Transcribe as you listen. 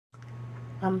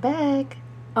I'm back.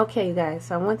 Okay, you guys,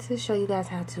 so I want to show you guys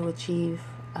how to achieve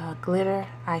a glitter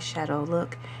eyeshadow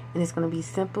look, and it's going to be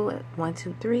simple. 1,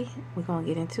 2, 3. We're going to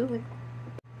get into it.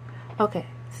 Okay,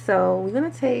 so we're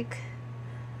going to take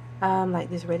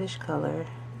like this reddish color,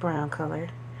 brown color,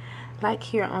 like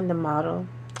here on the model.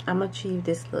 I'm going to achieve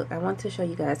this look. I want to show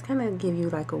you guys, kind of give you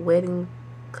like a wedding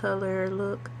color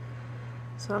look.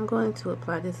 So I'm going to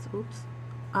apply this,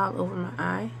 all over my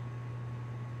eye.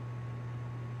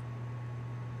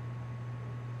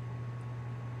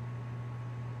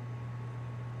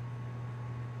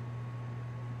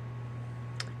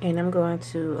 And I'm going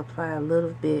to apply a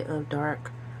little bit of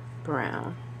dark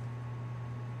brown.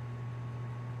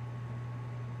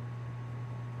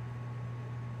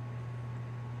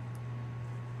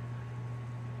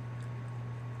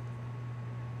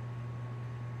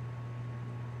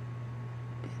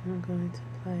 And I'm going to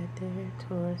apply it there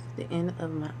towards the end of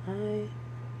my eye.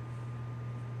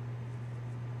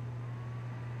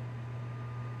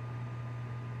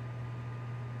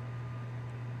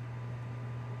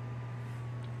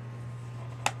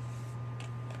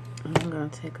 I'm going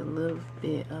to take a little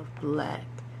bit of black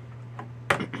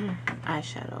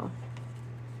eyeshadow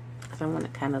because I want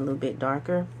it kind of a little bit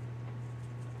darker.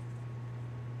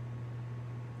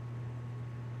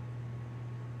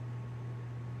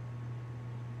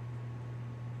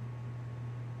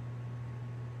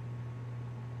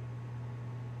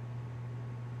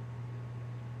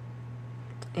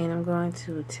 And I'm going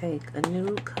to take a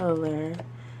new color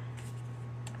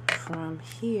from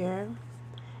here.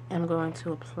 I'm going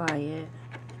to apply it.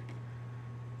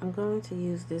 I'm going to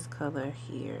use this color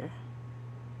here,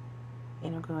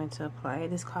 and I'm going to apply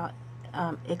it. It's called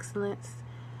Excellence.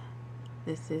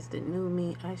 This is the New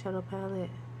Me eyeshadow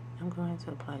palette. I'm going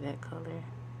to apply that color.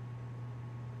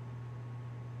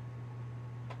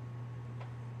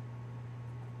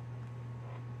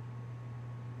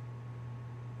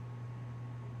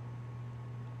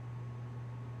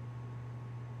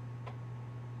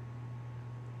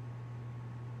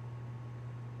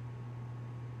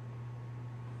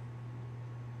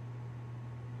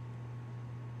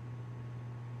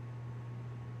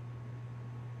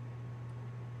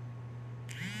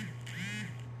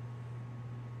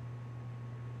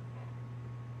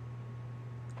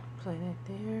 Apply that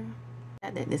there.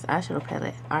 That this eyeshadow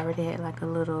palette already had like a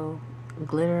little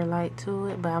glitter light to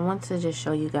it, but I want to just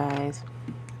show you guys,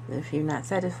 if you're not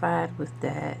satisfied with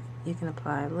that, you can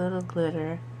apply a little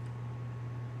glitter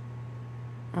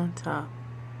on top.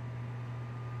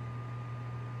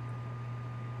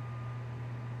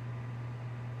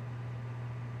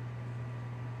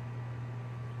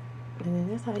 And then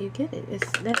that's how you get it.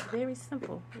 That's very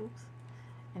simple. Oops.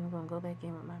 And I'm going to go back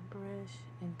in with my brush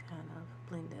and kind of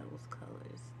blend those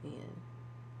colors in.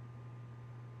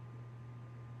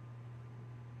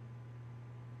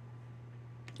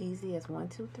 Easy as 1,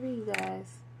 2, 3, you guys.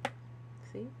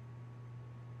 See?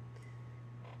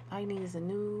 All you need is a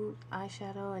nude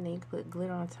eyeshadow, and then you can put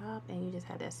glitter on top, and you just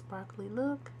have that sparkly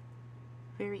look.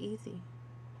 Very easy.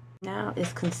 Now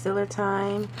it's concealer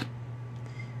time.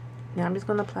 Now I'm just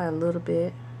going to apply a little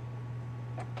bit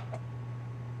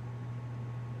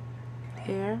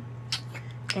here,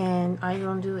 and all you're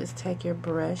going to do is take your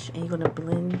brush and you're going to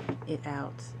blend it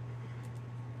out.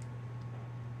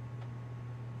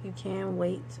 You can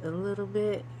wait a little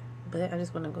bit, but I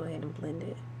just want to go ahead and blend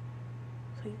it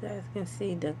so you guys can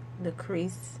see the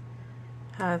crease,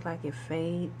 how it's like it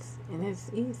fades, and it's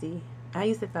easy. I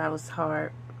used to thought it was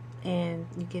hard, and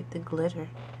you get the glitter.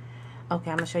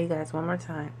 Okay, I'm gonna show you guys one more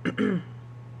time.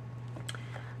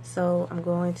 So I'm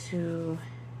going to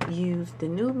use the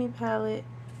New Me palette,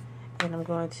 and I'm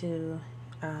going to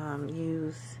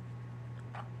use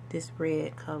this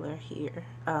red color here.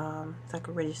 It's like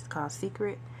a reddish, it's called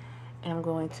Secret, and I'm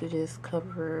going to just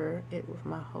cover it with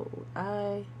my whole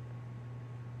eye,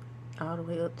 all the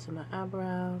way up to my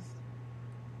eyebrows.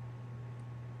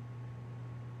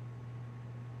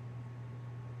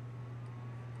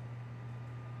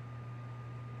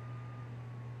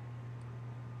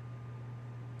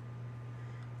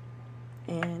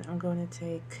 And I'm going to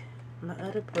take my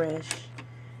other brush,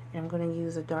 and I'm going to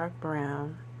use a dark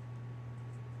brown.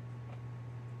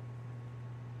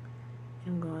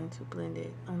 I'm going to blend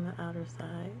it on the outer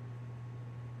side.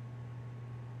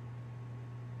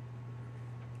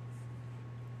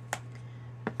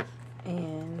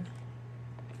 And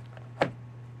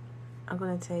I'm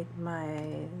going to take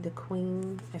the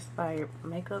Queen Inspired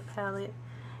Makeup palette,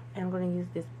 and I'm going to use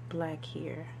this black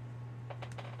here.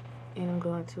 And I'm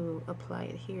going to apply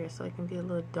it here so it can be a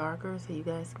little darker so you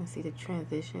guys can see the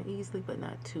transition easily, but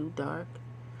not too dark.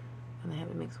 I'm going to have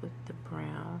it mixed with the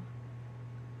brown.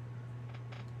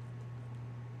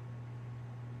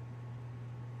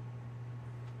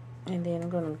 And then I'm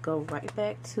going to go right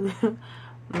back to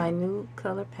my new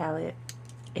color palette.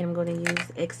 And I'm going to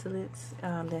use Excellence.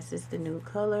 That's just the new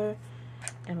color.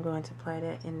 I'm going to apply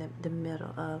that in the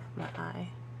middle of my eye.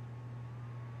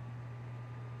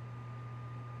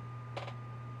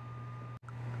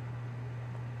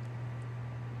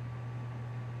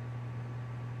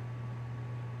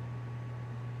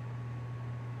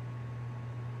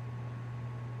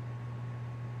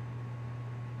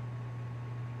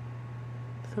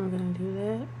 So I'm going to do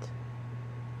that.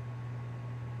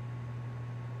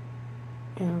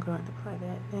 And I'm going to apply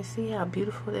that. And see how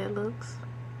beautiful that looks?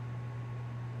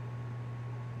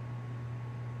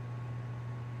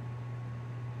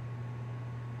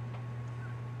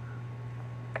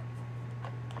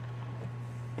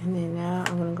 And then now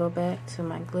I'm going to go back to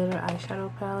my glitter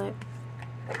eyeshadow palette.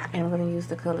 And I'm going to use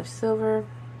the color silver.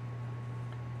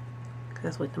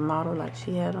 That's what the model like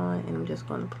she had on. And I'm just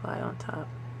going to apply on top.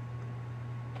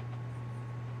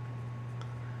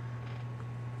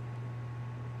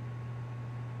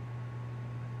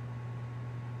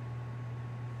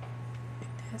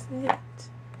 That's it.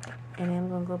 And then I'm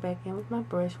going to go back in with my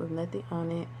brush with nothing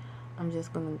on it. I'm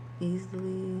just going to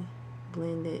easily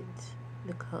blend it,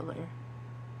 the color.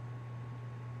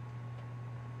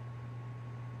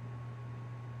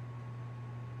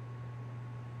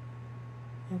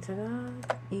 And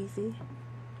ta-da, easy.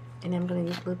 And then I'm going to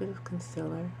use a little bit of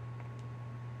concealer.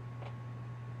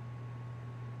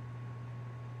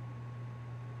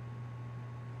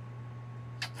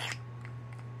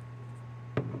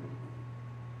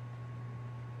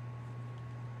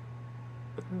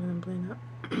 I'm going to blend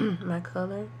up my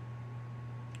color,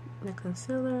 the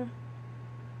concealer,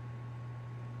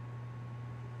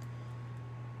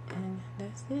 and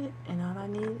that's it. And all I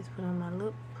need is put on my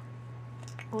lip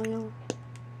oil.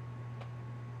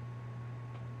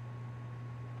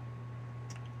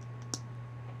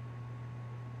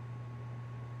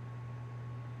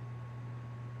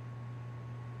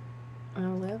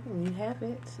 And well, you have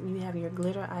it. You have your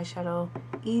glitter eyeshadow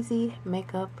easy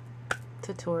makeup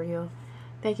tutorial.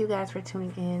 Thank you guys for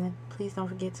tuning in. Please don't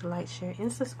forget to like, share,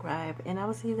 and subscribe. And I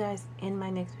will see you guys in my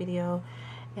next video.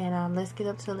 And let's get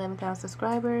up to 11,000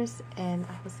 subscribers. And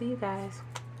I will see you guys.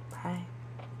 Bye.